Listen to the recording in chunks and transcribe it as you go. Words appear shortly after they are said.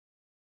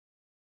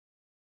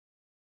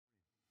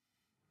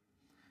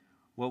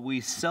What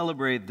we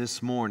celebrate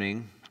this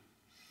morning,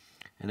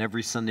 and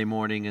every Sunday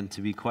morning, and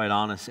to be quite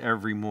honest,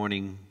 every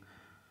morning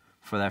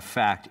for that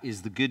fact,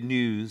 is the good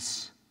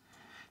news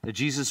that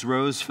Jesus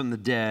rose from the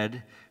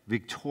dead,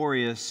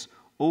 victorious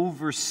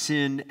over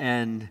sin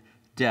and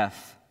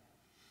death.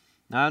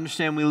 Now, I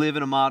understand we live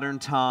in a modern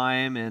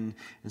time, and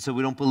so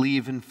we don't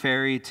believe in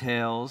fairy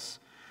tales,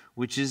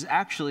 which is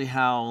actually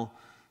how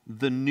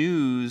the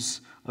news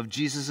of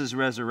Jesus'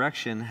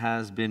 resurrection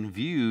has been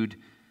viewed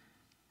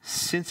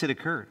since it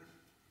occurred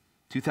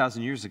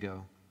 2,000 years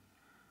ago.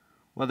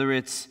 Whether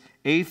it's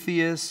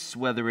atheists,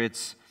 whether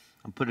it's,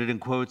 I'll put it in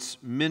quotes,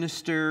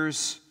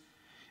 ministers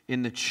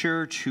in the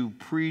church who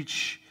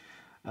preach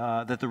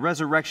that the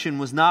resurrection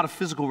was not a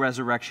physical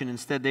resurrection.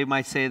 Instead, they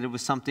might say that it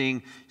was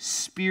something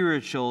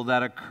spiritual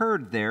that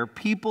occurred there.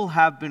 People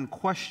have been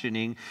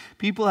questioning,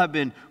 people have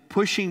been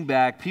pushing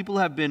back, people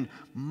have been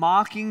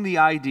mocking the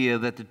idea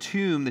that the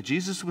tomb that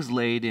Jesus was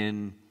laid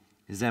in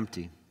is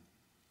empty.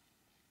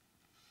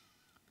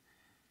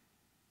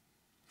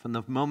 From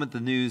the moment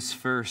the news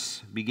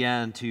first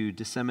began to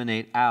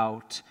disseminate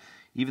out,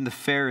 even the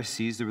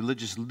Pharisees, the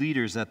religious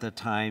leaders at that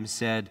time,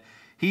 said,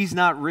 "He's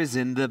not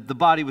risen, the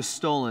body was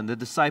stolen. The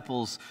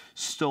disciples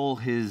stole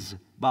his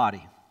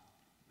body."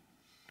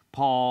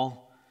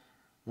 Paul,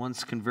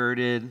 once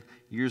converted,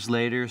 years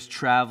later, is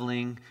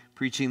traveling,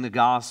 preaching the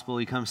gospel.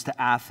 He comes to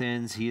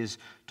Athens. He is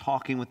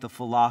talking with the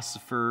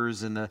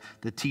philosophers and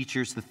the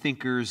teachers, the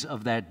thinkers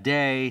of that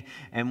day.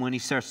 And when he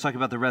starts talking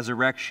about the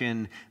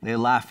resurrection, they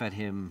laugh at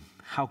him.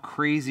 "How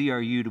crazy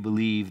are you to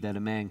believe that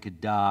a man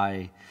could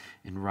die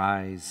and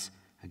rise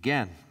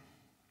again?"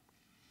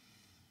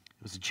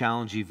 It was a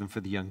challenge even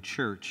for the young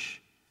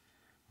church.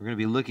 We're going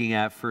to be looking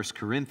at 1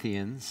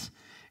 Corinthians,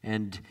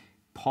 and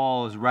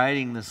Paul is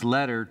writing this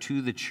letter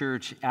to the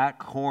church at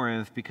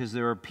Corinth because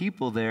there are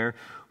people there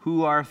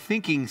who are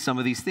thinking some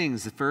of these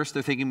things. At first,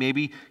 they're thinking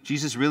maybe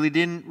Jesus really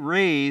didn't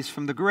rise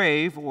from the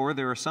grave, or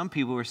there are some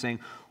people who are saying,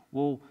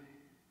 well,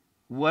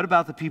 what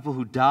about the people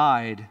who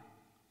died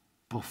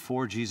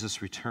before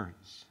Jesus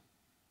returns?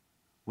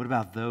 What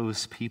about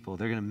those people?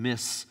 They're going to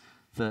miss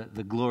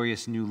the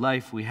glorious new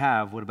life we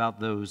have. What about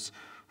those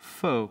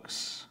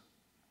folks?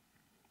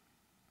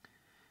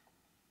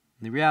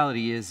 And the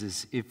reality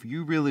is if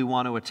you really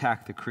want to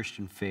attack the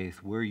Christian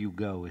faith, where you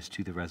go is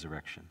to the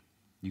resurrection.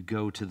 You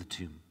go to the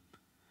tomb.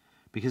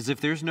 Because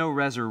if there's no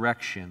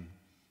resurrection,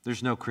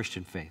 there's no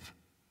Christian faith.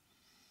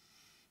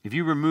 If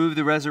you remove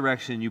the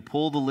resurrection, you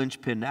pull the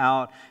linchpin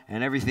out,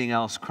 and everything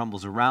else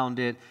crumbles around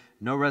it.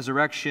 No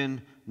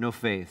resurrection, no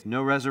faith.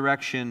 No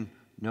resurrection,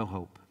 no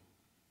hope.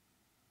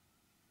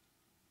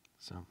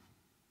 So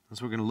that's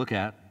what we're going to look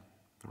at.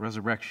 The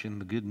resurrection,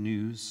 the good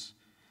news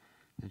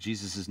that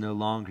Jesus is no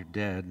longer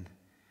dead,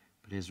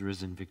 but is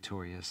risen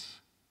victorious.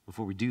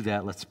 Before we do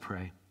that, let's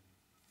pray.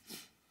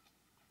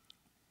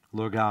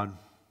 Lord God,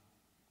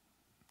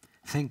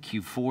 thank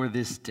you for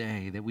this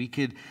day that we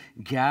could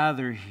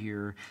gather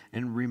here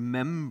and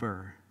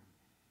remember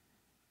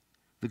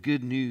the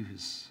good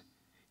news.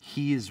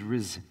 He is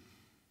risen.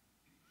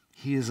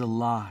 He is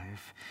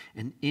alive,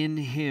 and in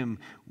him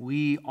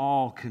we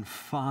all can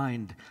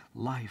find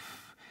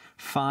life,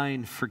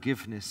 find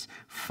forgiveness,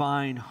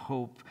 find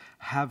hope,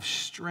 have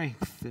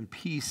strength and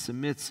peace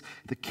amidst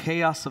the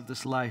chaos of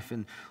this life.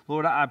 And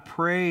Lord, I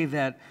pray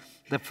that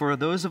for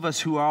those of us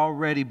who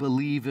already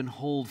believe and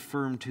hold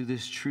firm to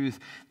this truth,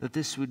 that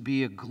this would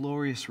be a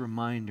glorious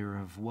reminder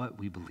of what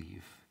we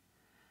believe.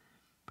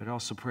 But I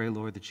also pray,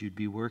 Lord, that you'd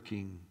be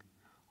working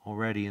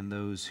already in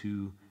those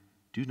who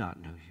do not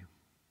know you.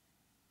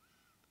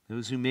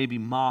 Those who maybe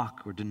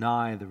mock or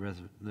deny the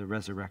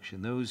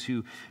resurrection. Those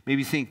who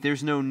maybe think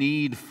there's no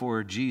need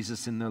for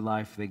Jesus in their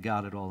life. They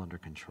got it all under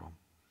control.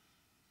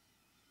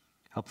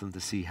 Help them to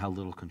see how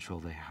little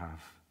control they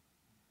have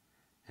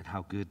and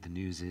how good the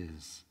news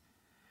is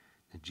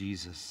that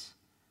Jesus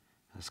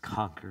has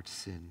conquered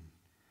sin,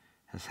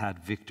 has had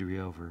victory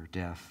over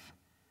death,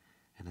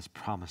 and has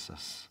promised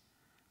us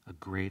a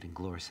great and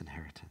glorious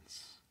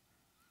inheritance.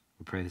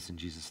 We pray this in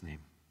Jesus'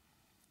 name.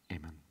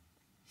 Amen.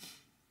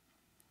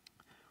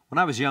 When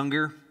I was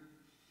younger,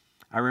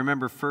 I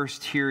remember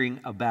first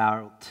hearing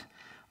about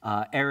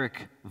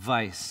Eric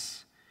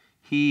Weiss.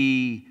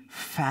 He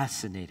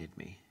fascinated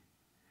me.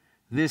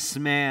 This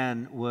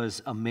man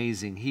was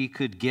amazing. He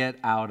could get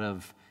out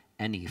of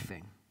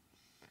anything.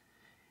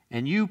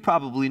 And you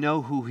probably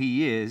know who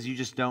he is. You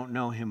just don't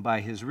know him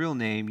by his real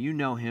name. You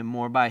know him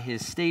more by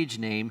his stage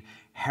name,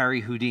 Harry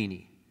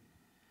Houdini.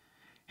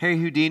 Harry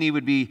Houdini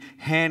would be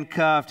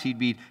handcuffed, he'd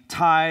be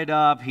tied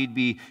up, he'd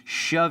be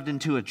shoved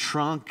into a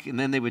trunk, and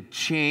then they would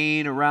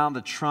chain around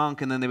the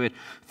trunk, and then they would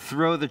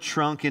throw the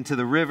trunk into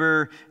the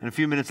river, and a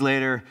few minutes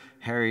later,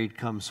 Harry'd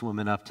come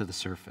swimming up to the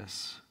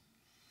surface.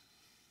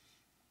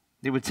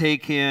 They would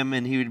take him,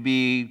 and he would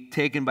be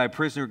taken by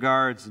prisoner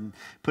guards and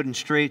put in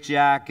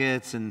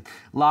straitjackets and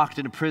locked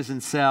in a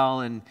prison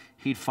cell, and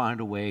he'd find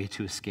a way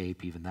to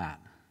escape even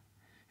that.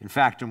 In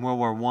fact, in World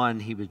War I,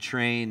 he would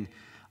train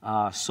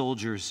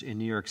soldiers in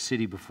New York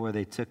City before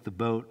they took the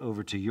boat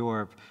over to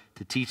Europe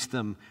to teach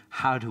them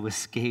how to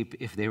escape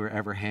if they were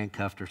ever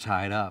handcuffed or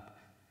tied up.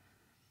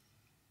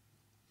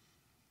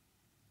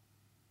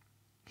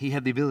 He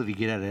had the ability to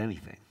get out of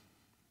anything.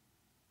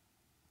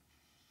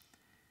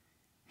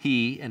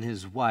 He and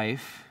his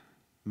wife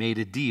made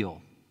a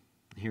deal.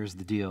 Here's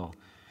the deal.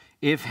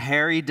 If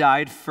Harry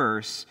died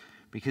first,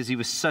 because he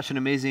was such an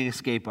amazing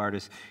escape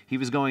artist, he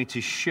was going to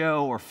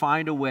show or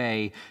find a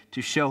way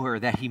to show her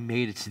that he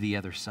made it to the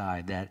other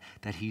side,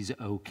 that he's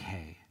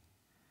okay.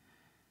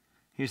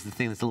 Here's the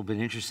thing that's a little bit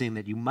interesting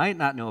that you might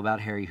not know about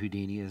Harry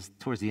Houdini is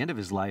towards the end of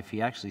his life,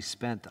 he actually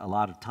spent a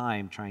lot of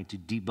time trying to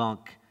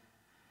debunk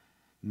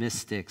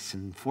mystics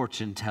and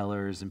fortune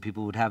tellers, and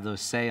people would have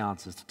those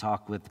seances to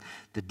talk with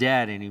the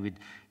dead, and he would,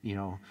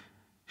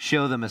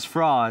 show them as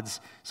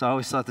frauds. So I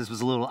always thought this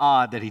was a little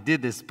odd that he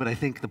did this, but I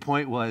think the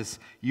point was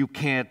you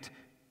can't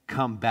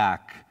come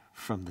back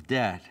from the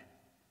dead.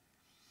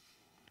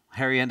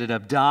 Harry ended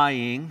up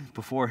dying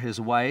before his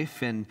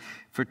wife, and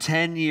for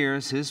 10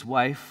 years his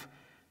wife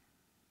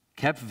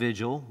kept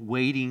vigil,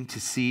 waiting to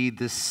see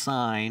this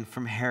sign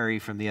from Harry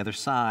from the other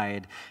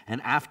side.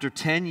 And after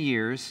 10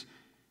 years,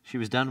 she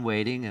was done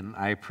waiting, and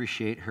I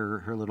appreciate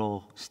her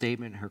little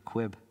statement, her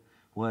quib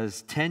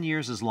was, 10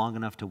 years is long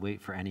enough to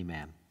wait for any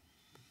man.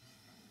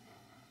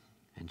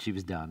 And she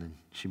was done, and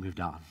she moved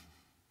on.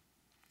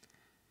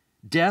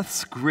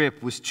 Death's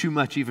grip was too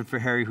much even for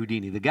Harry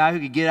Houdini. The guy who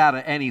could get out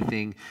of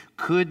anything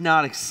could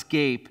not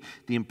escape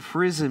the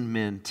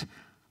imprisonment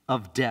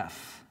of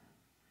death.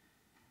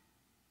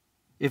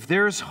 If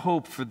there is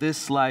hope for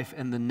this life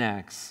and the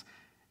next,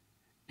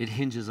 it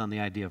hinges on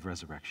the idea of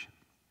resurrection.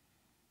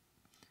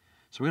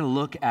 So we're going to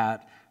look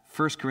at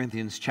 1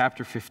 Corinthians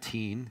chapter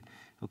 15.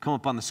 It'll come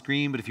up on the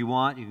screen, but if you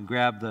want, you can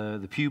grab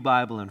the Pew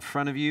Bible in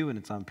front of you, and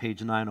it's on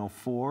page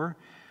 904.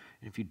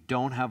 And if you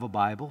don't have a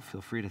Bible, feel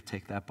free to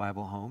take that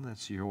Bible home.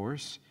 That's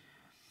yours.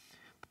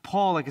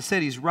 Paul, like I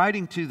said, he's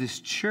writing to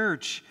this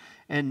church,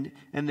 and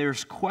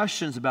there's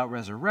questions about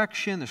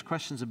resurrection. There's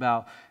questions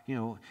about,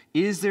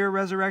 is there a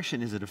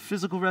resurrection? Is it a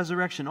physical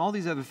resurrection? All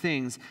these other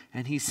things.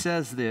 And he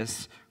says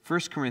this, 1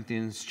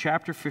 Corinthians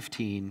chapter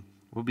 15.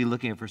 We'll be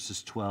looking at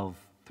verses 12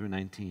 through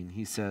 19.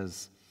 He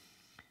says,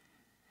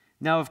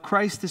 "Now if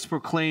Christ is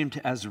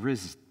proclaimed as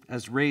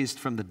raised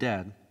from the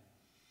dead,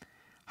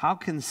 how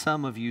can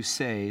some of you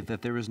say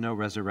that there is no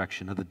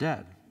resurrection of the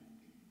dead?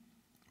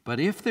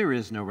 But if there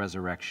is no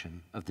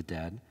resurrection of the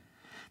dead,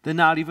 then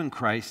not even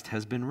Christ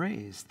has been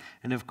raised.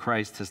 And if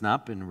Christ has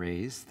not been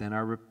raised, then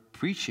our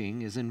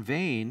preaching is in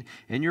vain,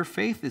 and your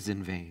faith is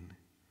in vain.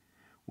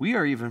 We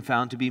are even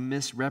found to be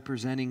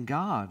misrepresenting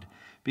God,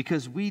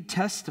 because we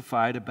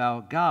testified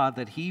about God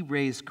that he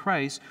raised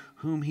Christ,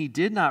 whom he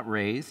did not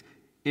raise,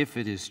 if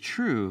it is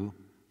true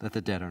that the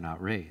dead are not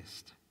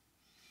raised.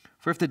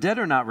 For if the dead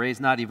are not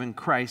raised, not even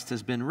Christ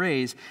has been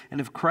raised.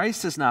 And if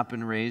Christ has not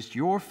been raised,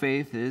 your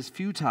faith is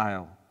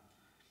futile,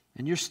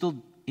 and you're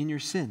still in your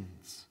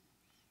sins.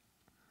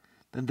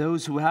 Then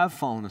those who have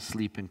fallen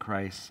asleep in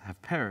Christ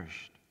have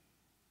perished.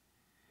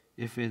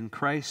 If in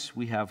Christ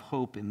we have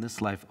hope in this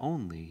life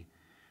only,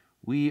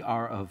 we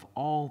are of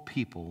all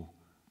people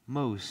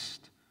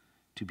most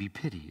to be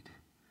pitied."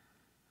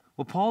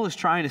 What Paul is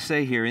trying to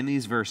say here in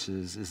these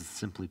verses is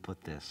simply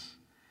put this.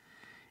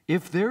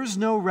 If there's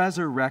no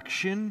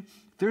resurrection,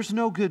 there's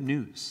no good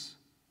news.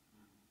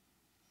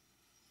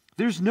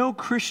 There's no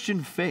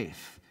Christian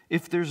faith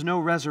if there's no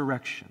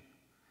resurrection.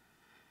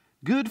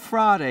 Good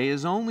Friday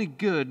is only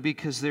good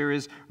because there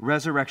is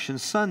Resurrection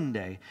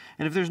Sunday.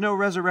 And if there's no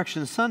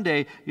Resurrection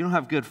Sunday, you don't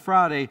have Good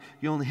Friday,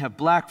 you only have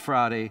Black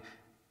Friday,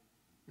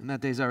 and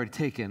that day's already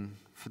taken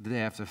for the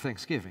day after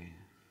Thanksgiving.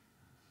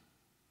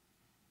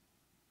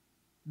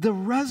 The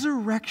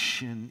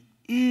resurrection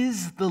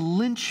is the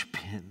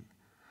linchpin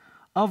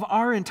of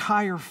our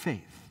entire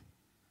faith.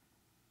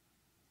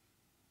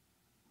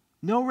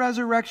 No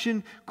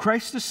resurrection,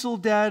 Christ is still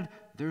dead,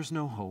 there's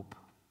no hope.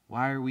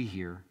 Why are we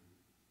here?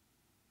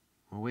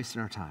 We're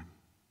wasting our time.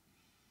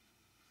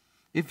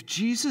 If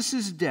Jesus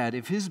is dead,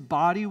 if his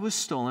body was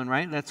stolen,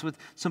 right? That's what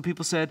some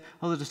people said.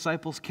 Oh, the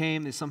disciples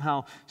came. They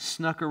somehow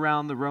snuck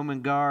around the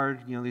Roman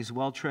guard, these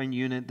well-trained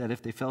unit that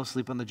if they fell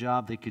asleep on the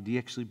job, they could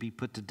actually be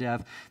put to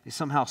death. They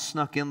somehow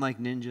snuck in like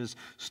ninjas,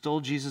 stole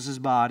Jesus'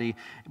 body.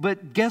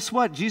 But guess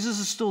what? Jesus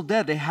is still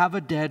dead. They have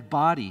a dead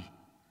body.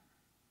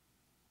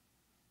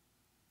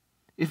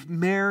 If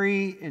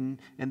Mary and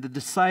the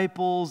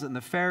disciples and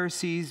the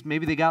Pharisees,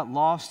 maybe they got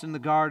lost in the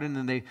garden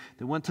and they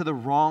went to the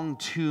wrong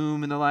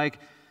tomb and they're like,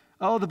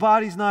 oh, the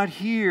body's not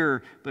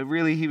here. But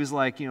really he was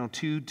like,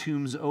 2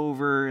 tombs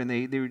over and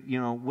they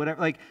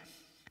whatever.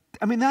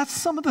 That's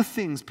some of the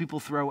things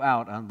people throw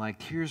out on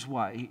here's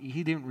why.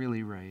 He didn't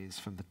really raise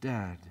from the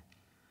dead.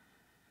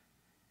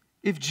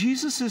 If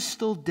Jesus is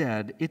still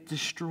dead, it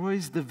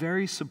destroys the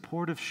very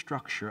supportive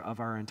structure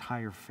of our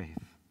entire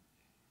faith.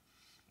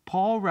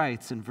 Paul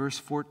writes in verse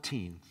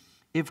 14,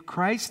 if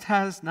Christ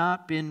has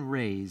not been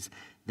raised,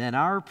 then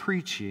our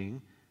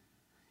preaching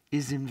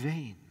is in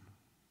vain.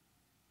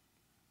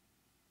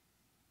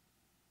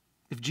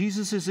 If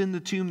Jesus is in the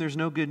tomb, there's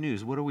no good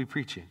news. What are we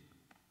preaching?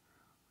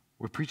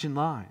 We're preaching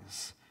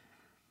lies.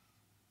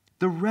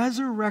 The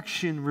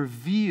resurrection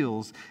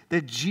reveals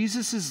that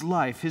Jesus'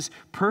 life, his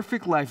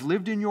perfect life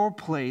lived in your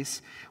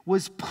place,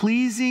 was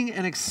pleasing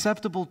and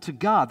acceptable to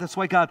God. That's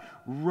why God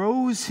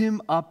rose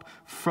him up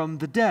from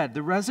the dead.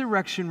 The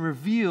resurrection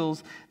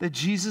reveals that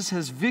Jesus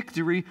has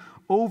victory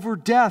over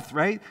death,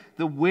 right?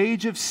 The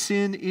wage of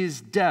sin is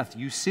death.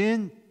 You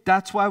sin,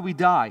 that's why we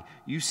die.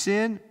 You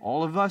sin,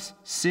 all of us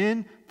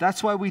sin,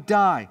 that's why we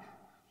die.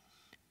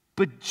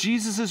 But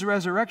Jesus'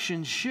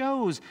 resurrection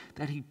shows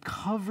that he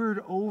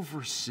covered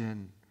over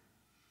sin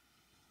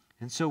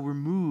and so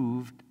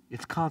removed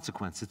its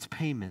consequence, its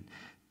payment,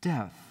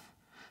 death.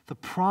 The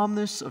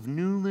promise of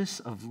newness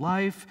of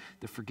life,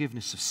 the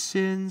forgiveness of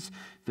sins,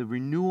 the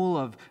renewal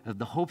of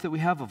the hope that we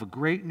have of a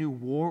great new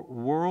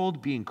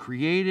world being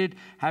created,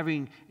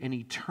 having an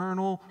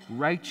eternal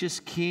righteous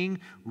king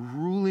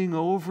ruling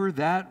over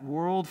that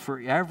world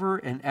forever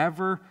and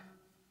ever,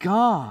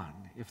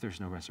 gone if there's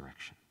no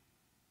resurrection.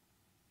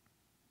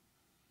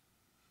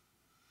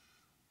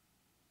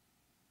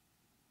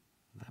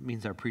 That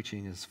means our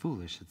preaching is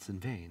foolish, it's in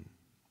vain.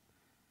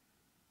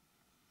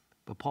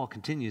 But Paul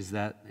continues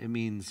that it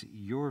means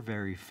your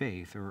very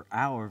faith, or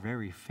our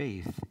very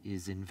faith,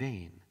 is in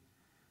vain.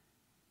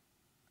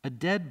 A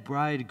dead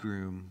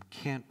bridegroom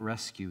can't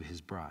rescue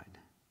his bride.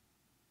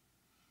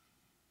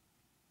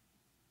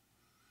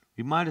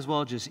 We might as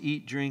well just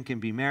eat, drink, and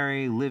be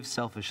merry, live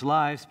selfish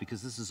lives,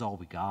 because this is all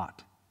we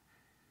got.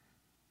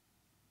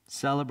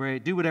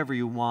 Celebrate, do whatever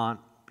you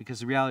want, because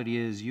the reality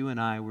is you and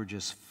I were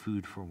just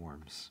food for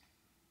worms.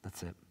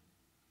 That's it.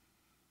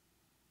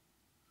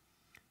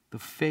 The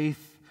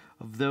faith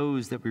of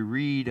those that we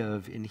read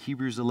of in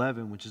Hebrews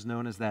 11, which is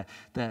known as that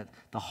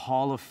the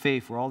hall of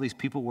faith, where all these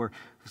people were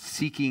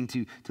seeking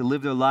to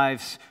live their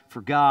lives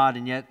for God,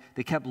 and yet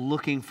they kept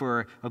looking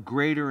for a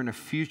greater and a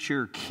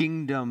future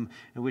kingdom,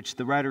 in which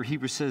the writer of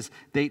Hebrews says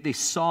they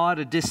saw at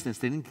a distance.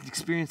 They didn't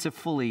experience it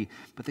fully,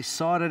 but they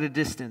saw it at a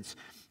distance.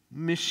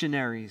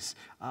 Missionaries,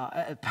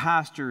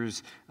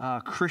 pastors,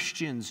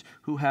 Christians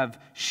who have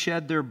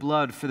shed their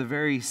blood for the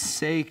very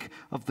sake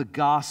of the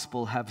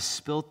gospel have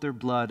spilt their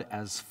blood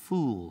as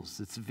fools.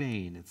 It's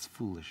vain, it's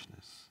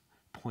foolishness,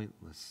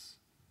 pointless.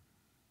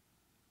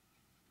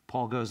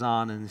 Paul goes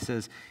on and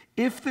says,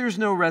 if there's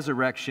no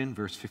resurrection,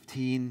 verse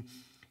 15,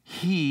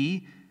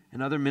 he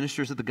and other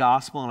ministers of the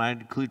gospel, and I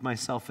include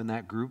myself in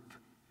that group,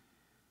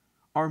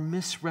 are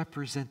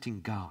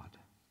misrepresenting God.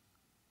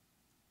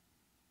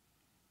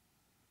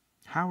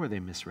 How are they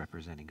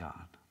misrepresenting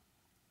God?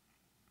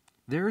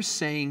 They're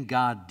saying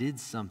God did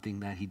something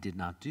that he did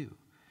not do.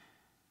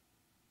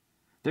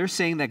 They're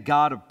saying that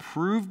God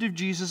approved of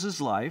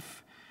Jesus'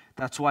 life.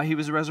 That's why he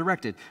was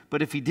resurrected.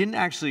 But if he didn't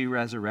actually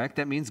resurrect,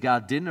 that means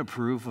God didn't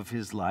approve of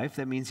his life.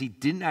 That means he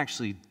didn't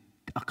actually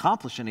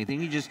accomplish anything.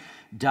 He just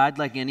died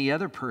like any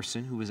other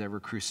person who was ever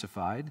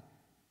crucified.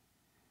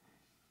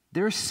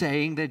 They're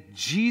saying that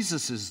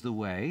Jesus is the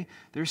way.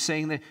 They're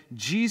saying that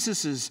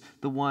Jesus is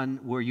the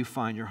one where you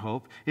find your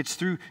hope. It's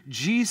through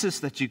Jesus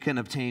that you can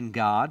obtain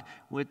God,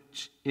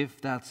 which, if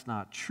that's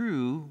not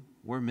true,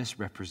 we're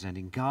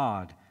misrepresenting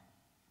God.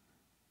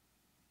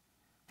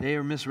 They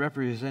are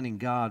misrepresenting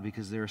God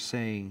because they're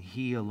saying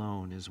he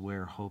alone is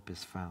where hope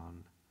is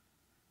found.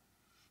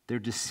 They're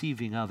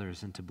deceiving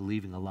others into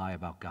believing a lie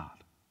about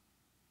God.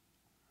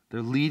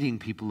 They're leading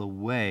people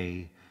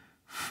away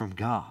from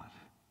God.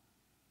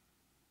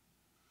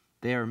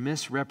 They are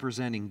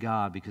misrepresenting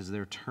God because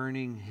they're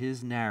turning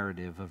his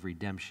narrative of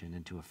redemption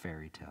into a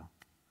fairy tale.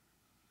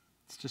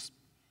 It's just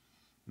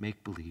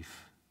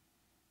make-believe.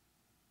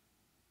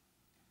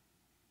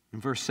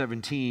 In verse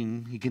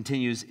 17, he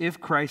continues,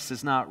 if Christ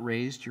is not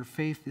raised, your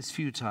faith is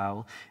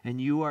futile, and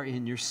you are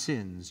in your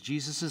sins.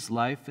 Jesus'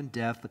 life and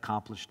death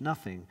accomplished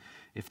nothing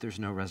if there's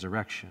no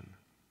resurrection.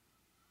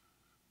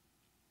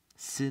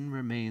 Sin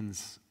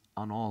remains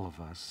on all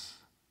of us,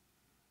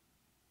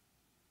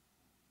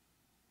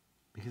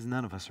 because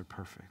none of us are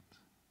perfect.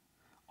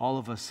 All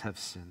of us have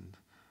sinned.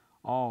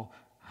 All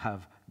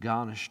have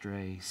gone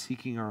astray,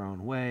 seeking our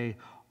own way.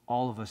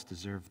 All of us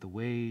deserve the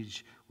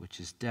wage,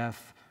 which is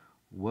death.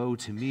 Woe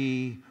to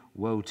me,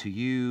 woe to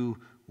you.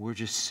 We're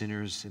just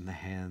sinners in the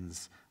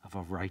hands of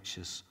a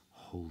righteous,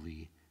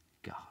 holy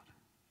God.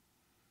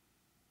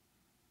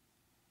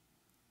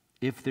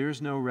 If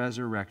there's no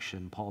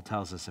resurrection, Paul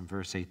tells us in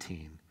verse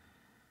 18,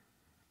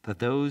 that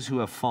those who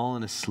have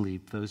fallen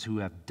asleep, those who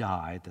have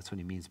died, that's what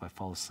he means by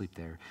fall asleep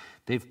there,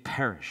 they've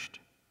perished.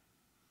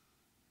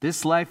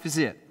 This life is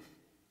it.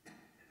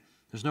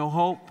 There's no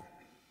hope.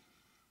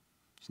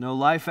 There's no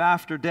life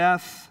after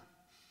death.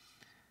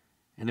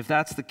 And if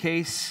that's the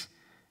case,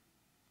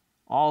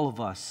 all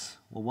of us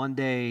will one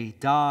day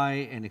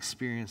die and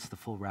experience the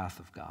full wrath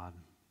of God.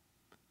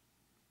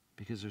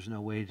 Because there's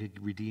no way to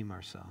redeem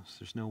ourselves.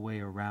 There's no way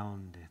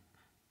around it.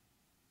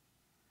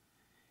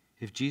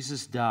 If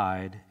Jesus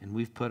died and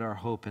we've put our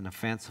hope in a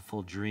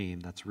fanciful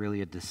dream that's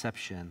really a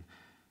deception,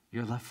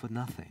 you're left with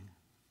nothing.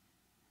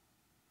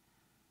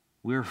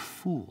 We're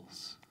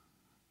fools.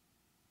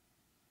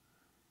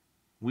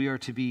 We are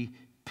to be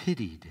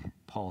pitied,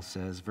 Paul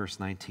says, verse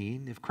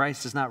 19. If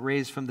Christ is not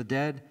raised from the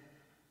dead,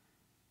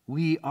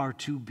 we are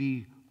to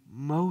be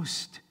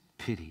most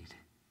pitied.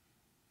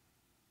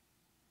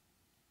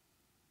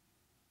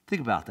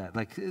 Think about that.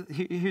 Like,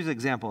 here's an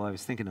example I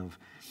was thinking of.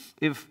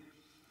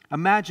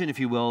 Imagine, if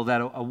you will,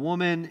 that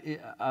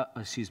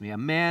a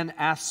man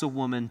asks a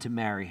woman to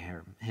marry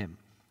him,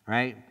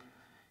 right?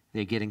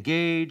 They get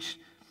engaged,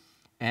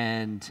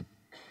 and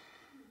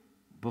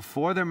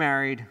before they're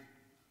married,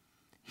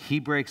 he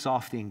breaks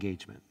off the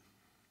engagement,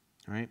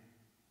 right?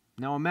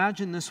 Now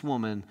imagine this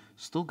woman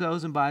still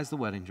goes and buys the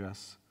wedding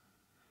dress,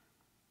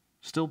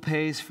 still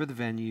pays for the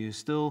venue,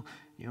 still,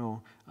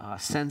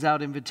 sends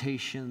out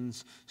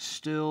invitations,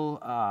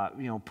 still,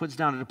 puts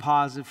down a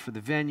deposit for the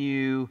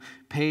venue,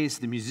 pays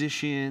the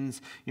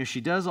musicians.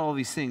 She does all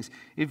these things.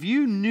 If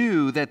you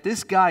knew that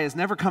this guy is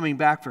never coming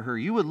back for her,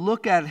 you would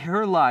look at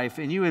her life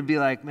and you would be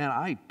like, man,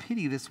 I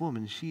pity this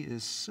woman. She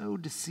is so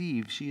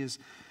deceived.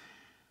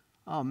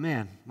 Oh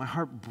man, my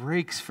heart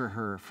breaks for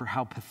her, for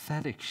how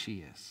pathetic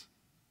she is.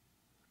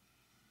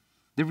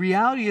 The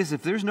reality is,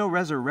 if there's no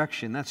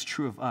resurrection, that's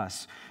true of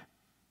us.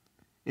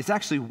 It's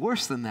actually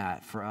worse than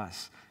that for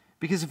us.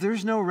 Because if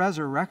there's no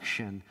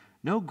resurrection,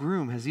 no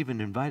groom has even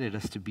invited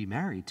us to be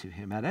married to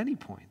him at any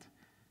point.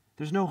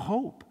 There's no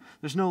hope.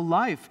 There's no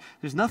life.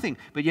 There's nothing.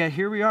 But yet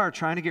here we are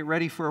trying to get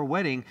ready for a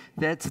wedding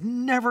that's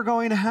never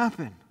going to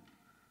happen.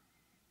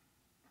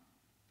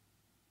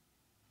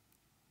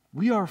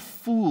 We are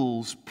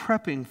fools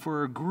prepping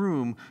for a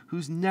groom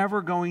who's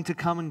never going to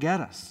come and get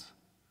us.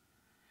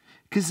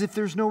 Because if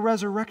there's no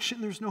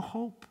resurrection, there's no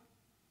hope.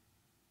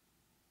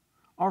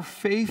 Our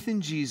faith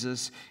in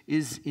Jesus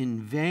is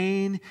in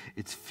vain,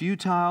 it's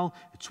futile,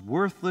 it's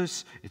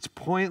worthless, it's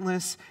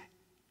pointless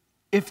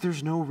if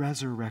there's no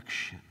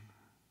resurrection.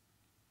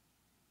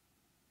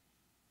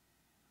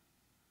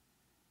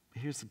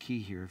 Here's the key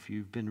here. If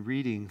you've been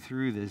reading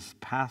through this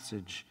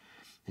passage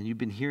and you've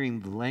been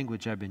hearing the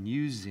language I've been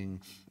using,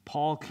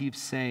 Paul keeps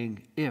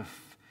saying,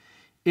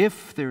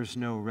 if there's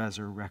no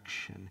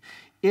resurrection,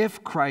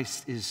 if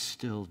Christ is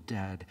still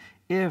dead,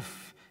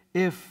 if,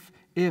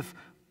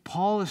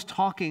 Paul is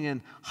talking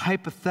in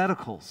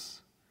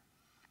hypotheticals.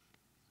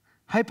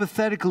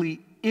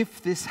 Hypothetically,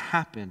 if this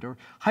happened, or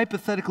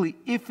hypothetically,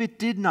 if it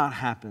did not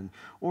happen,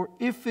 or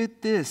if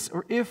it this,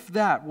 or if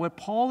that. What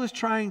Paul is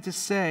trying to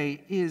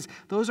say is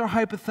those are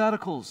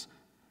hypotheticals.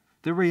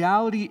 The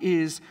reality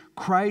is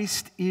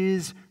Christ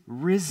is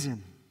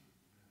risen.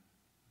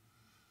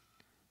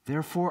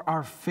 Therefore,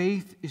 our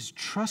faith is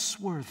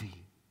trustworthy.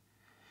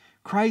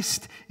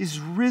 Christ is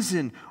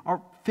risen.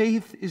 Our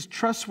faith is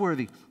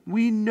trustworthy.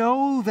 We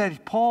know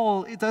that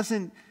Paul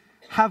doesn't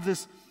have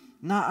this,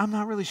 I'm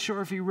not really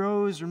sure if he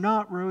rose or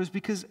not rose,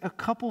 because a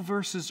couple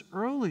verses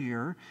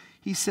earlier,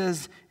 he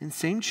says in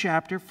same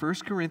chapter, 1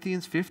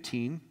 Corinthians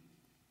 15,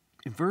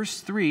 in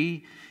verse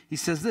 3, he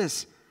says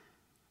this,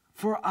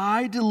 "For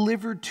I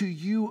delivered to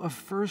you of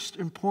first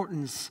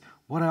importance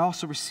what I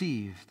also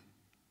received."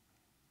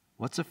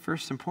 What's of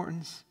first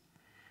importance?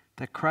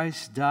 That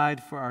Christ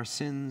died for our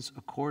sins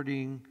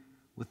according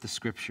with the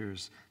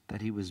Scriptures,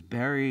 that he was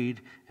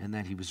buried and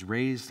that he was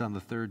raised on the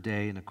third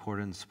day in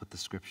accordance with the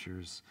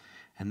Scriptures,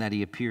 and that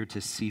he appeared to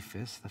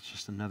Cephas, that's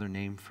just another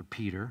name for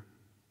Peter,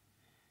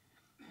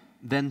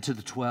 then to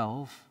the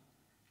 12,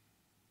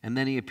 and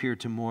then he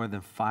appeared to more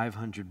than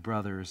 500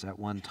 brothers at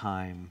one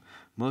time,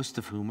 most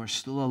of whom are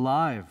still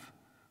alive,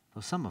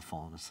 though some have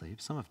fallen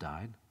asleep, some have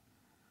died.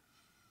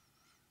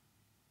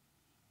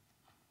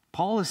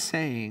 Paul is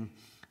saying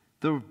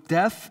the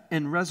death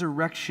and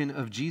resurrection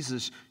of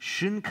Jesus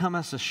shouldn't come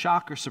as a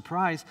shock or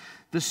surprise.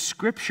 The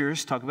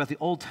Scriptures, talk about the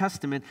Old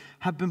Testament,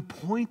 have been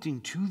pointing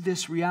to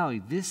this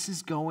reality. This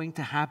is going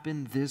to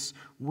happen this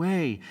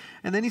way.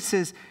 And then he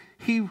says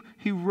he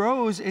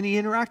rose and he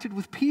interacted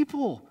with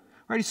people.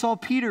 Right? He saw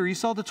Peter, he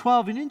saw the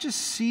 12. He didn't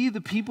just see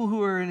the people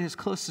who are in his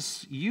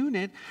closest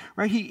unit.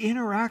 Right? He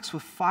interacts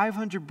with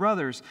 500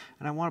 brothers.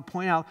 And I want to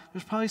point out,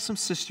 there's probably some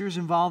sisters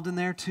involved in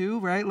there too,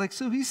 right?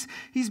 So he's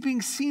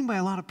being seen by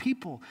a lot of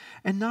people.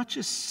 And not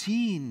just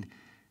seen,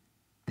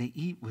 they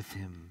eat with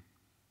him.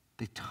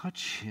 They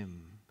touch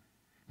him.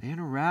 They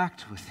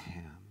interact with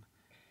him.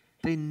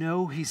 They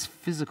know he's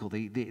physical.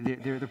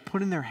 They're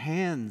putting their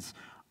hands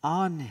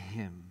on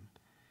him.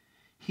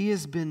 He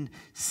has been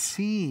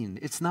seen.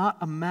 It's not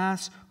a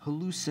mass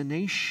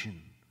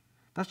hallucination.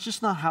 That's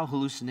just not how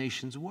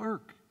hallucinations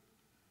work.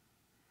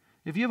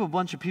 If you have a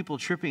bunch of people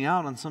tripping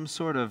out on some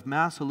sort of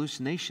mass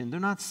hallucination, they're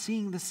not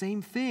seeing the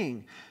same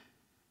thing.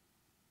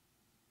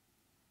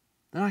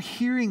 They're not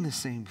hearing the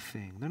same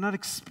thing. They're not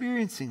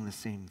experiencing the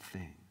same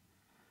thing.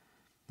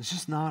 It's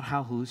just not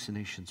how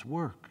hallucinations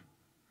work.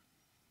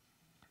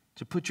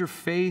 To put your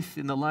faith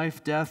in the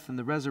life, death, and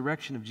the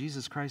resurrection of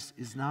Jesus Christ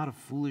is not a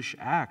foolish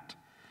act.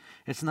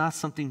 It's not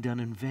something done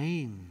in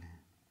vain.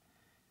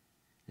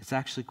 It's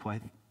actually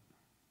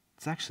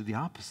the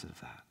opposite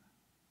of that.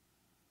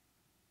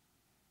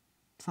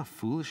 It's not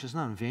foolish, it's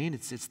not in vain.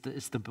 It's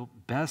the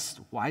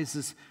best,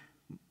 wisest,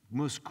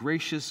 most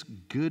gracious,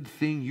 good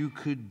thing you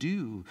could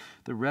do.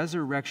 The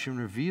resurrection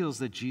reveals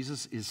that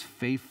Jesus is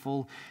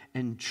faithful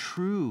and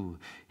true.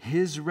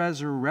 His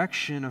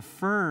resurrection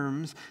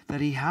affirms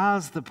that he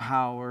has the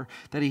power,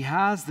 that he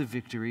has the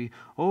victory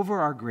over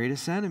our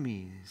greatest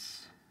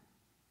enemies.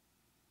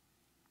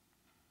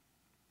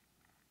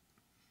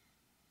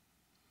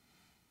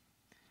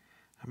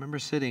 I remember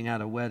sitting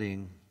at a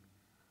wedding,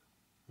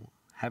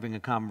 having a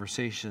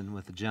conversation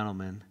with a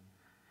gentleman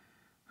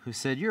who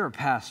said, "You're a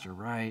pastor,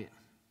 right?"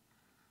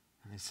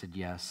 And I said,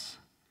 "Yes."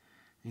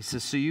 And he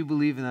says, "So you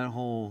believe in that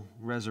whole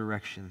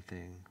resurrection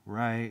thing,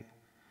 right?"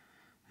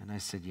 And I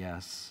said,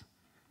 "Yes."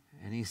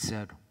 And he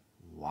said,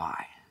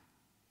 "Why?"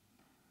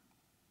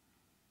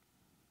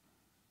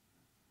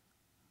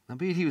 Now,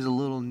 be it he was a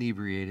little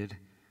inebriated.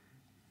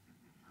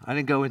 I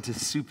didn't go into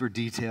super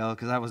detail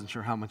because I wasn't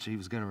sure how much he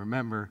was going to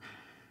remember.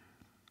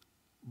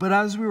 But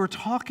as we were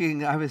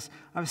talking, I was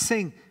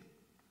saying,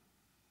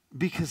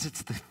 because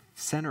it's the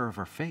center of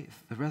our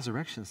faith. The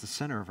resurrection is the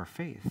center of our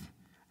faith.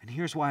 And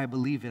here's why I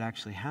believe it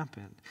actually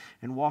happened.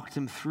 And walked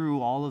him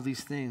through all of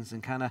these things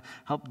and kind of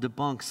helped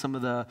debunk some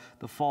of the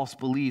false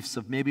beliefs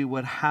of maybe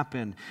what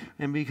happened.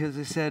 And because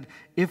I said,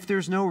 if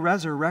there's no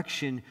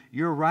resurrection,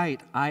 you're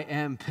right, I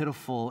am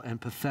pitiful and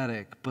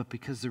pathetic. But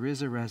because there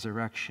is a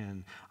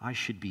resurrection, I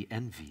should be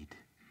envied.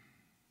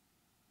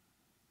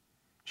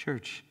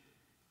 Church,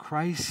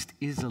 Christ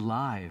is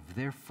alive.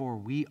 Therefore,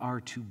 we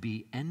are to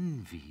be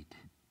envied.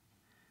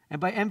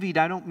 And by envied,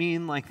 I don't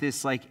mean like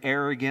this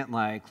arrogant,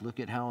 look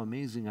at how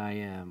amazing I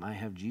am. I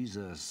have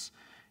Jesus.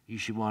 You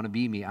should want to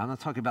be me. I'm not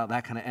talking about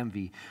that kind of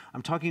envy.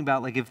 I'm talking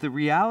about if the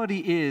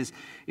reality is,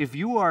 if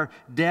you are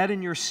dead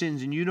in your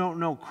sins and you don't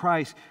know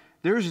Christ,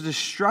 there's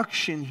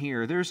destruction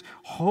here. There's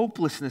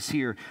hopelessness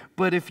here.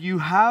 But if you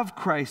have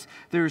Christ,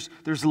 there's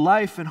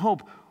life and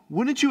hope.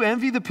 Wouldn't you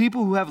envy the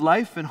people who have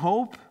life and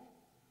hope?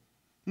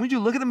 Wouldn't you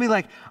look at them and be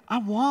like, I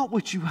want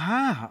what you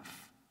have?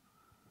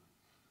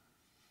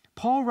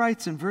 Paul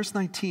writes in verse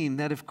 19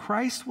 that if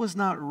Christ was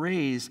not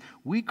raised,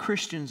 we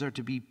Christians are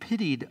to be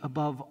pitied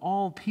above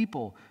all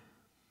people.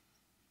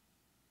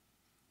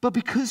 But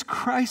because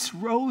Christ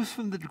rose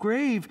from the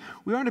grave,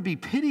 we aren't to be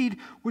pitied,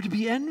 we're to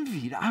be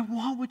envied. I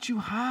want what you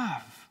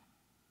have.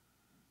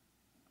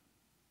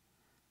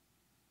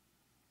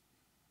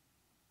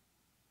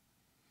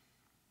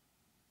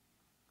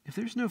 If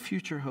there's no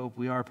future hope,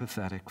 we are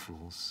pathetic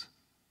fools.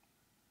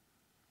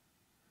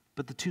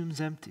 But the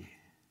tomb's empty.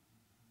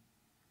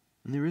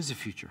 And there is a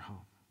future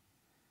hope.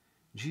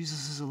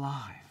 Jesus is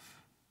alive.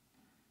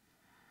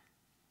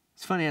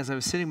 It's funny, as I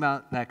was sitting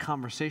about that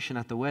conversation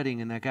at the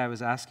wedding, and that guy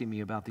was asking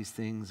me about these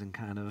things and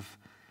kind of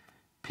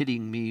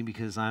pitying me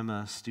because I'm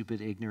a stupid,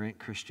 ignorant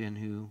Christian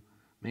who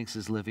makes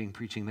his living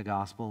preaching the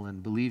gospel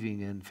and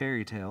believing in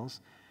fairy tales.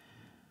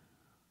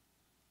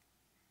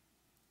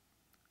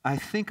 I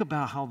think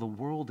about how the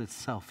world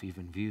itself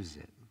even views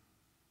it.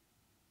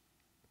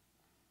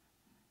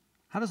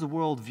 How does the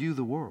world view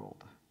the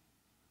world?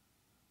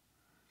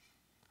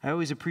 I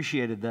always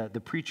appreciated that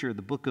the preacher of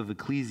the book of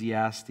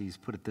Ecclesiastes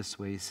put it this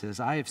way. He says,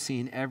 I have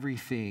seen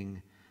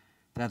everything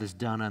that is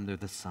done under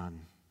the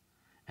sun,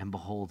 and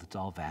behold, it's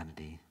all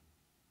vanity.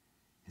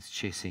 It's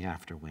chasing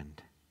after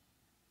wind.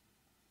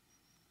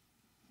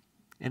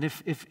 And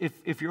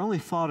if your only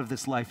thought of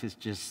this life is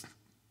just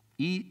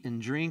eat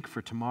and drink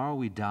for tomorrow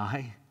we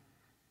die,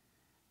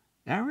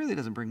 that really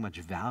doesn't bring much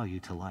value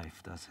to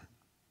life, does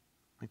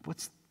it?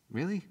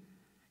 Really?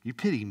 You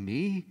pity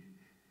me?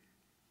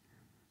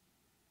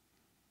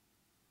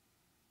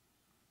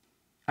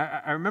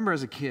 I remember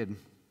as a kid,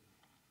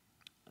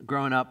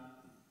 growing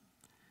up,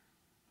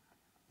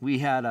 we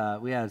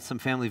had some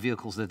family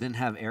vehicles that didn't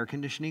have air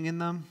conditioning in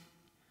them,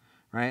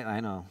 right? I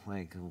know,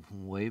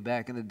 way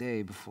back in the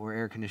day before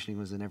air conditioning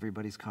was in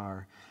everybody's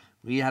car.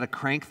 We had to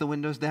crank the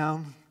windows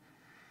down,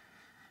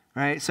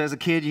 right? So as a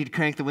kid, you'd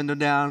crank the window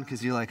down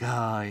because you're like,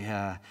 oh,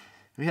 yeah.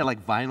 We had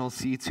vinyl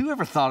seats. Who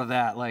ever thought of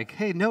that?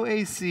 Hey, no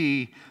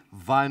AC,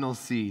 vinyl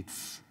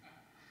seats.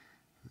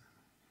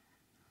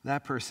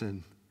 That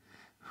person...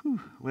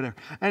 whatever.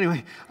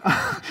 Anyway,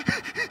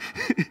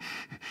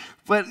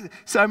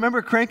 so I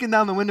remember cranking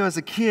down the window as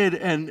a kid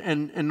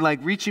and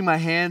reaching my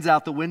hands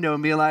out the window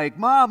and being like,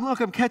 Mom, look,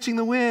 I'm catching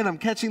the wind.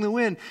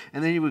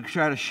 And then you would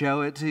try to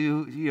show it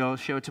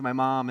to my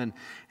mom,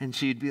 and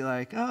she'd be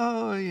like,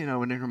 oh,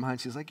 and in her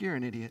mind she's like, you're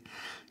an idiot.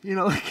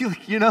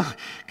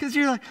 Because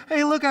you're like,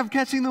 hey, look, I'm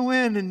catching the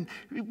wind. And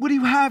what do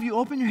you have? You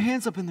open your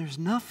hands up and there's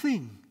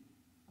nothing.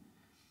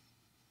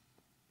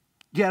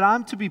 Yet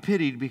I'm to be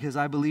pitied because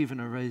I believe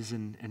in a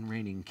risen and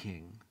reigning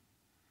King.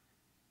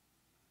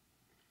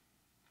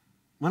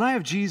 When I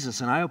have Jesus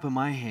and I open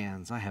my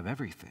hands, I have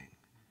everything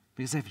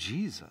because I have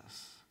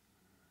Jesus.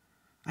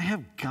 I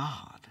have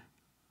God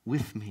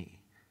with me.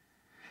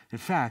 In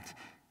fact,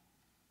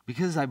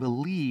 Because I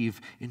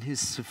believe in his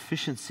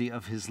sufficiency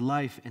of his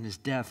life and his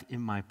death in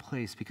my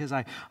place. Because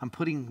I'm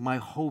putting my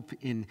hope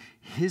in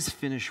his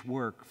finished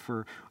work.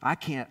 For I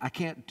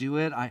can't do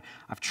it.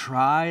 I've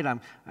tried.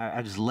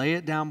 I just lay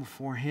it down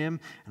before him,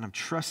 and I'm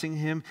trusting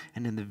him.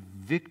 And in the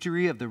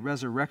victory of the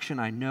resurrection,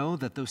 I know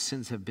that those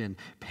sins have been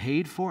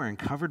paid for and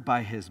covered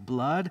by his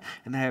blood,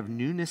 and I have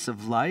newness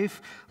of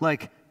life.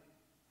 Like,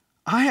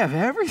 I have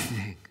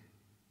everything.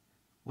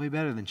 Way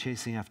better than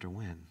chasing after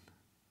wind.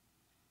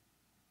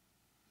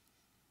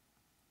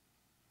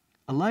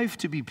 A life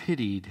to be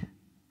pitied,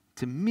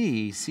 to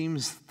me,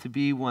 seems to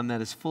be one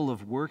that is full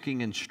of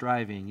working and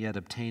striving, yet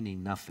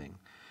obtaining nothing.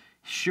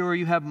 Sure,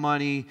 you have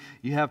money,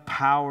 you have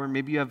power,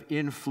 maybe you have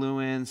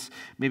influence,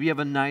 maybe you have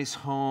a nice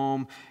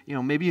home,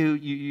 maybe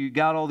you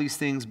got all these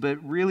things, but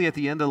really at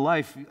the end of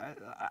life,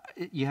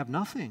 you have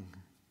nothing.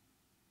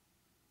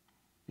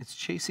 It's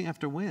chasing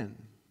after wind.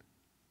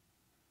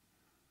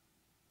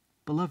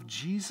 Beloved,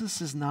 Jesus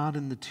is not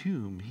in the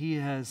tomb. He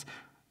has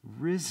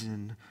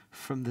risen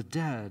from the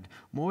dead.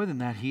 More than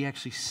that, he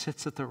actually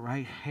sits at the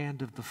right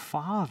hand of the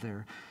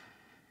Father.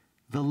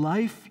 The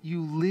life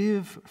you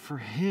live for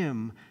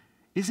him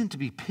isn't to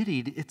be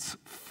pitied. It's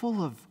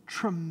full of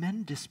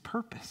tremendous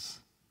purpose.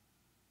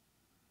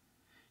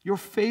 Your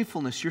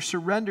faithfulness, your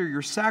surrender,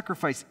 your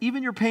sacrifice,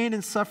 even your pain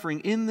and suffering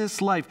in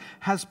this life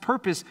has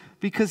purpose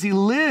because he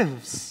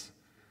lives.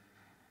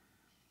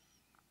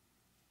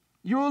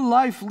 Your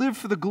life lived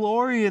for the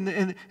glory and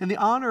the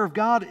honor of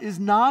God is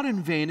not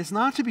in vain. It's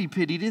not to be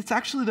pitied. It's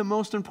actually the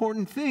most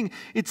important thing.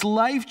 It's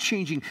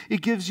life-changing.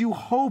 It gives you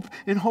hope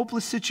in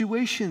hopeless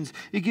situations.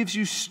 It gives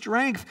you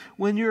strength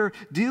when you're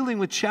dealing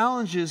with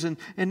challenges, and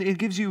it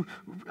gives you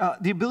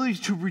the ability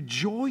to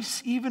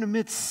rejoice even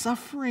amidst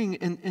suffering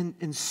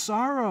and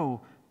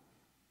sorrow.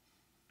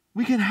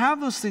 We can have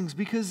those things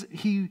because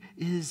he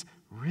is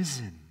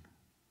risen.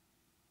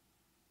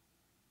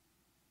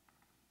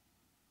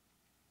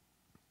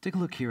 Take a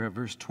look here at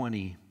verse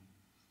 20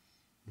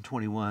 and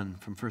 21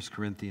 from 1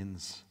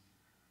 Corinthians.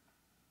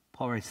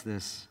 Paul writes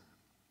this,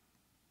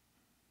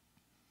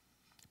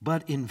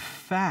 "But in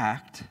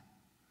fact,"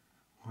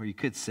 or you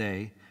could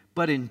say,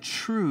 "but in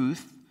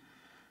truth,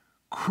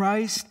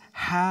 Christ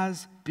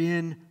has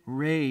been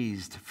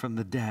raised from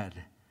the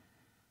dead,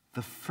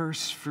 the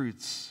first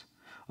fruits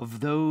of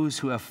those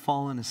who have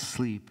fallen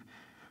asleep.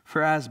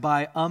 For as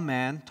by a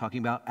man," talking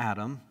about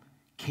Adam,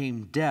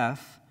 "came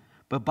death,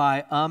 but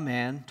by a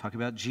man," talking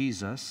about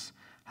Jesus,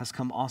 "has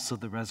come also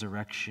the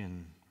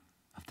resurrection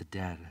of the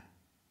dead."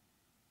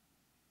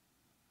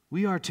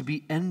 We are to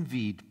be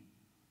envied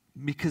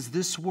because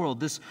this world,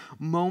 this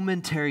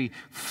momentary,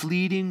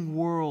 fleeting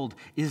world,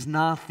 is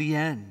not the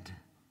end.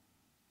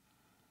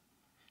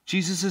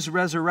 Jesus'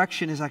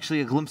 resurrection is actually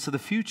a glimpse of the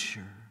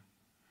future.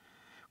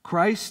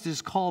 Christ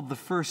is called the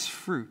first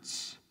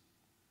fruits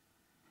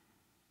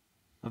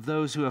of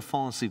those who have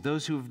fallen asleep,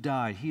 those who have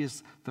died. He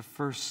is the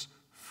first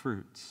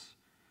fruits.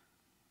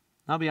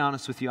 I'll be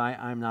honest with you,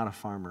 I'm not a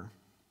farmer.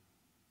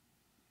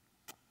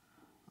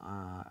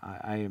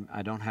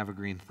 I don't have a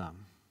green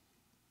thumb.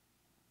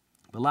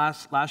 But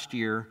last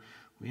year,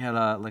 we had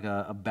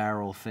a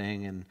barrel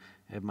thing, and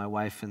my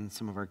wife and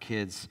some of our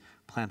kids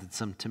planted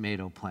some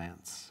tomato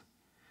plants.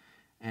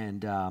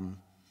 And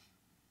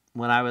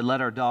when I would let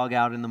our dog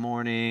out in the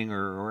morning,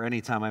 or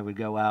anytime I would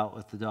go out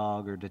with the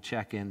dog or to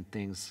check in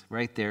things,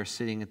 right there,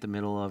 sitting at the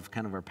middle of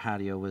kind of our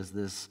patio was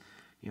this,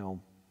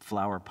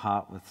 flower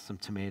pot with some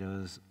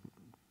tomatoes,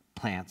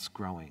 plants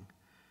growing.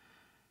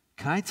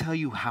 Can I tell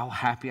you how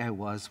happy I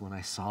was when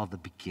I saw the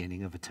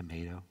beginning of a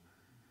tomato?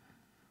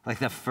 Like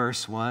the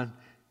first one.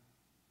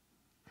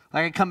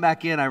 Like I come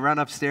back in, I run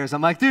upstairs.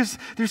 I'm like, there's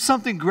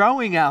something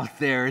growing out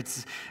there.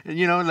 It's, and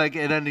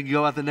then you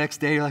go out the next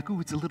day, you're like, ooh,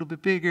 it's a little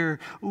bit bigger.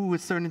 Ooh,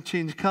 it's starting to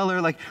change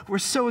color. Like, we're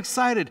so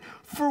excited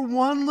for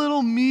one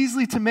little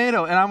measly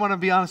tomato. And I want to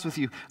be honest with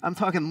you, I'm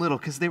talking little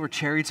because they were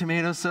cherry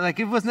tomatoes. So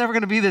it was never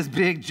going to be this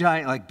big,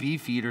 giant,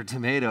 beef-eater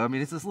tomato. I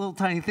mean, it's this little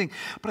tiny thing.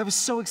 But I was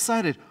so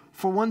excited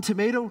for one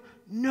tomato.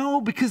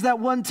 No, because that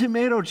one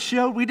tomato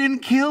showed we didn't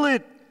kill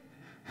it.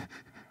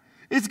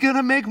 It's going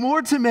to make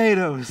more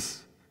tomatoes.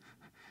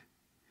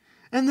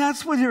 And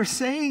that's what they're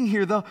saying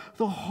here. The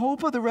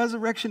hope of the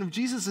resurrection of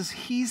Jesus is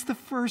he's the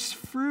first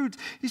fruit.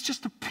 He's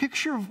just a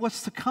picture of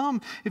what's to come.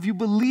 If you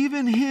believe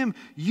in him,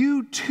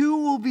 you too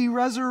will be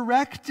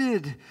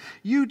resurrected.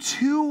 You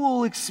too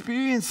will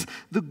experience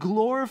the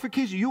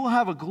glorification. You will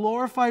have a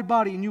glorified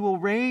body, and you will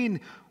reign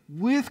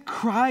with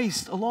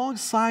Christ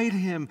alongside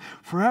him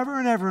forever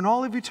and ever in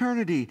all of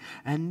eternity.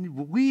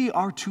 And we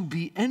are to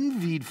be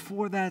envied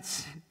for that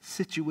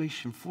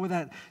situation, for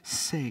that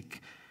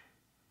sake.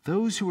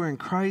 Those who are in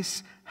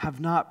Christ have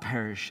not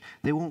perished.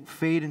 They won't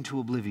fade into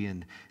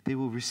oblivion. They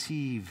will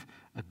receive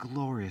a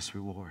glorious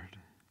reward.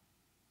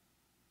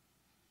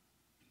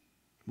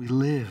 We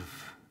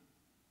live.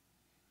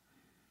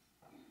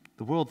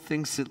 The world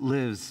thinks it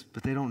lives,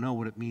 but they don't know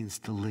what it means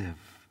to live.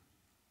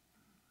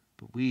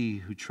 But we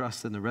who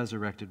trust in the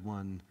resurrected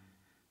one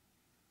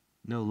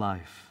know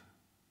life.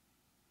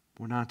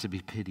 We're not to be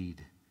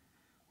pitied.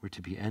 We're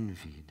to be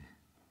envied.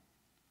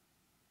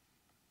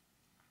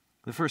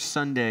 The first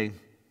Sunday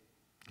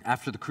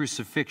after the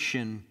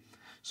crucifixion,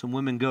 some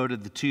women go to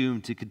the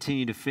tomb to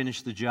continue to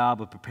finish the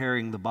job of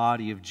preparing the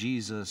body of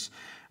Jesus.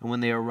 And when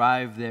they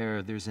arrive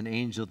there, there's an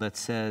angel that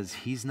says,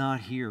 "He's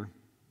not here.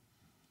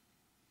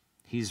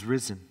 He's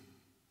risen,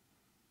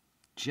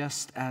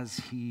 just as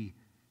he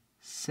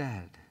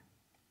said."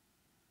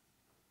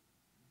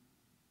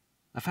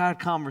 I've had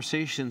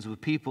conversations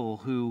with people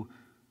who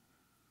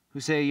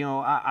say,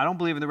 I don't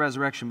believe in the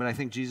resurrection, but I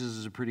think Jesus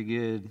is a pretty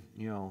good,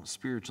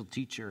 spiritual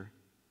teacher.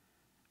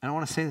 And I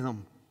want to say to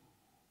them,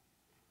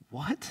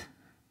 what?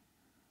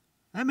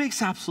 That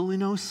makes absolutely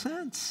no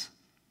sense.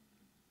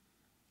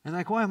 And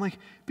like, why? I'm like,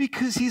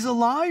 because he's a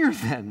liar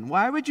then.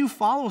 Why would you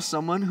follow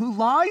someone who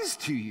lies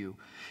to you?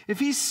 If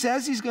he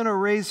says he's going to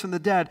raise from the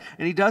dead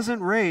and he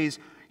doesn't raise,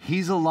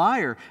 he's a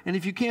liar. And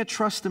if you can't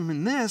trust him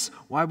in this,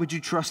 why would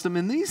you trust him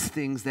in these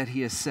things that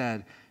he has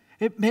said?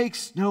 It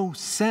makes no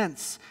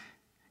sense.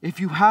 If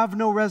you have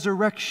no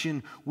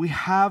resurrection, we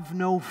have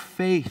no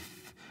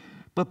faith.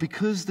 But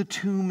because the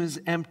tomb is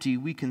empty,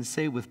 we can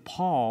say with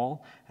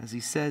Paul, as he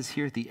says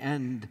here at the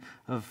end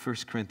of 1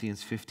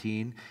 Corinthians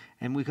 15,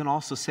 and we can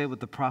also say with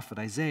the prophet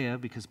Isaiah,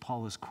 because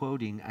Paul is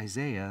quoting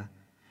Isaiah,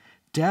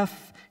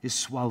 "Death is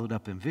swallowed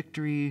up in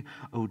victory.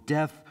 O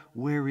death,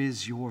 where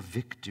is your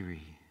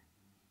victory?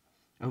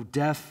 O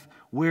death,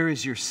 where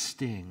is your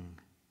sting?"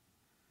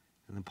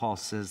 And then Paul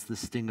says, "The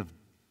sting of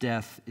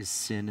death is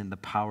sin, and the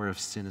power of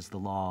sin is the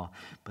law.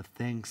 But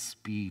thanks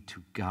be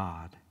to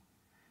God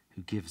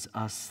who gives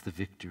us the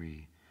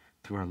victory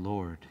through our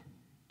Lord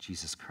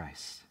Jesus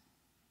Christ."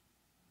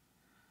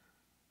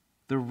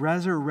 The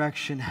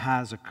resurrection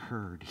has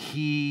occurred.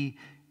 He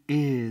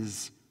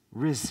is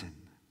risen.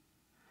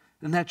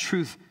 And that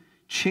truth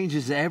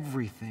changes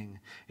everything.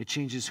 It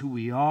changes who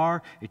we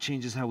are. It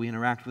changes how we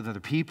interact with other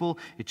people.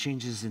 It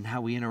changes in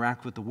how we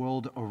interact with the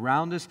world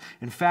around us.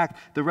 In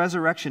fact, the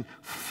resurrection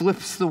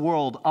flips the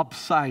world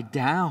upside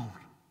down.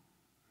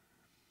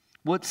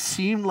 What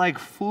seemed like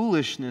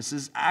foolishness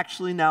is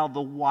actually now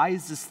the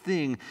wisest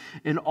thing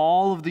in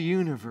all of the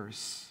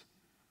universe.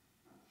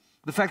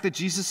 The fact that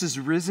Jesus is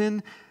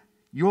risen,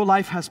 your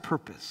life has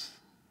purpose.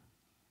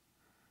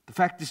 The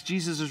fact that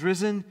Jesus is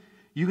risen,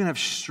 you can have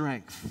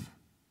strength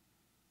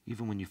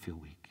even when you feel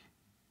weak.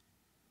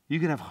 You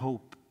can have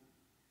hope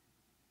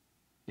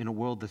in a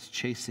world that's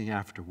chasing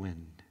after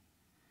wind.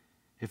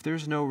 If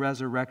there's no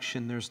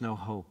resurrection, there's no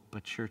hope.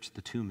 But church,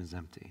 the tomb is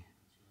empty.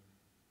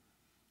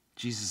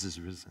 Jesus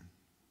is risen.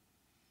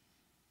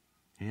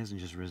 He hasn't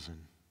just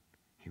risen.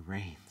 He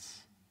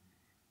reigns.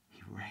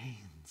 He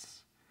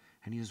reigns.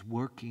 And he is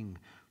working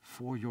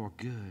for your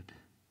good.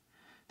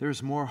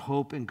 There's more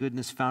hope and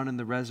goodness found in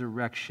the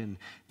resurrection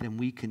than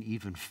we can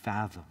even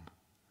fathom.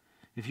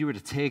 If you were to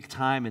take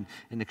time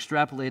and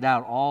extrapolate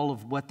out all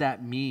of what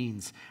that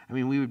means,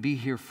 we would be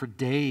here for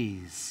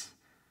days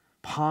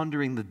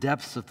pondering the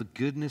depths of the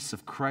goodness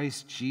of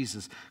Christ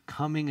Jesus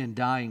coming and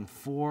dying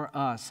for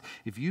us.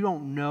 If you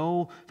don't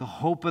know the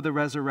hope of the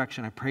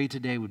resurrection, I pray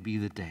today would be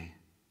the day.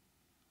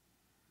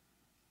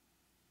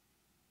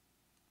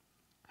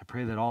 I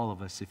pray that all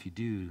of us, if you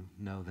do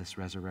know this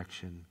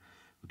resurrection,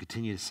 will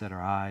continue to set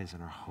our eyes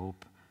and our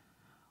hope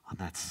on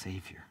that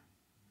Savior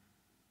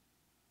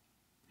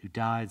who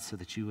died so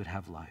that you would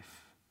have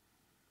life,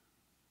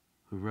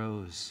 who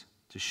rose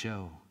to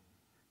show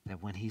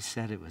that when he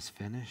said it was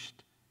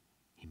finished,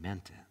 he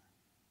meant it.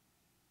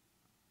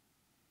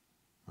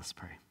 Let's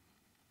pray.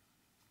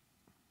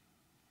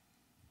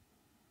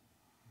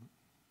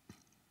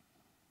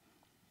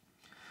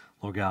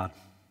 Lord God,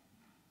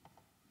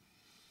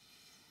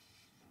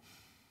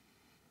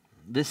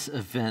 this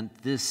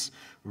event, this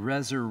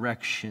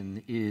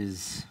resurrection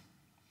it's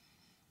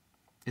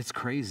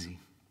crazy.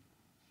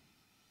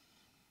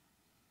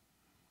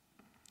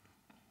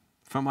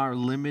 From our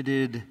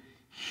limited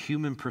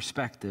human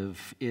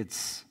perspective,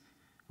 it's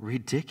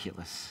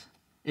ridiculous.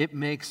 It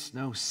makes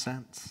no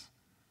sense.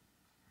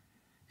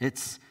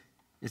 It's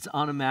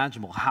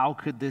unimaginable. How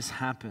could this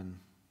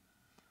happen?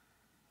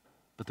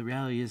 But the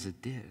reality is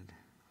it did.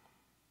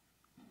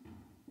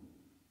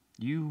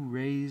 You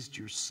raised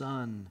your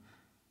son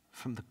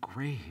from the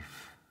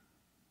grave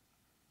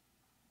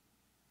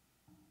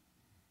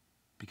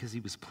because he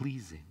was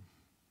pleasing.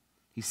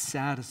 He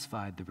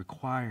satisfied the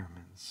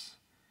requirements.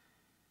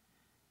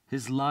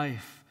 His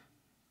life,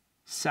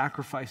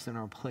 sacrificed in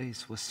our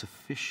place, was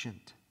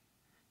sufficient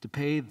to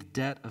pay the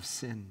debt of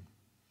sin,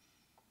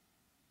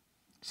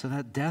 so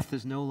that death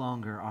is no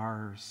longer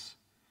ours,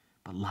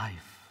 but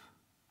life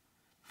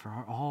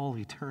for all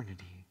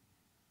eternity.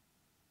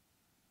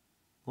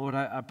 Lord,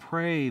 I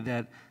pray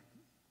that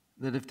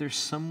if there's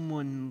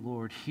someone,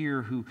 Lord,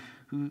 here who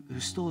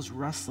still is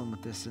wrestling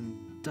with this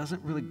and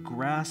doesn't really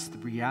grasp the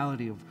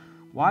reality of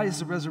why is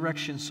the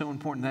resurrection so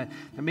important, that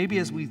maybe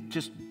as we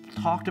just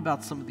talked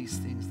about some of these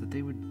things, that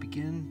they would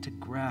begin to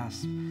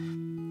grasp,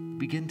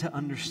 begin to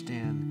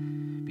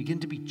understand, begin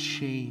to be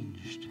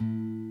changed.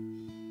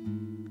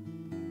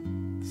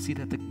 See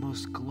that the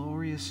most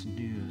glorious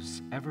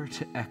news ever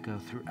to echo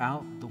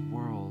throughout the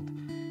world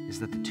is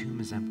that the tomb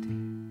is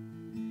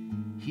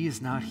empty. He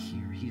is not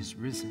here. He is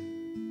risen.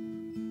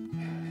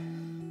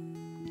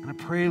 And I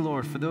pray,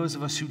 Lord, for those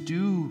of us who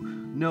do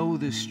know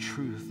this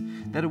truth,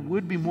 that it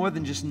would be more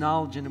than just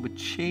knowledge and it would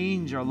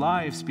change our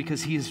lives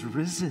because he is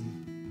risen.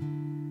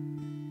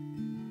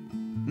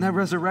 And that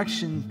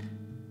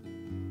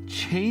resurrection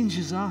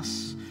changes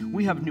us.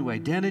 We have new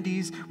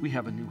identities. We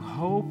have a new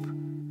hope.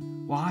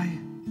 Why?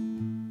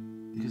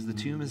 Because the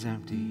tomb is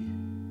empty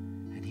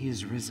and he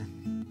is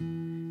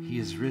risen. He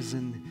is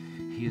risen.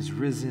 He is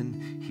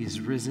risen. He is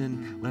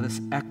risen. Let us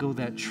echo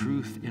that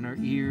truth in our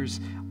ears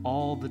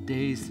all the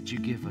days that you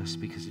give us,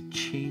 because it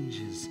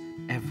changes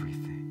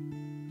everything.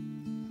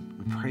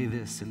 We pray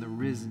this in the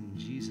risen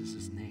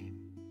Jesus' name.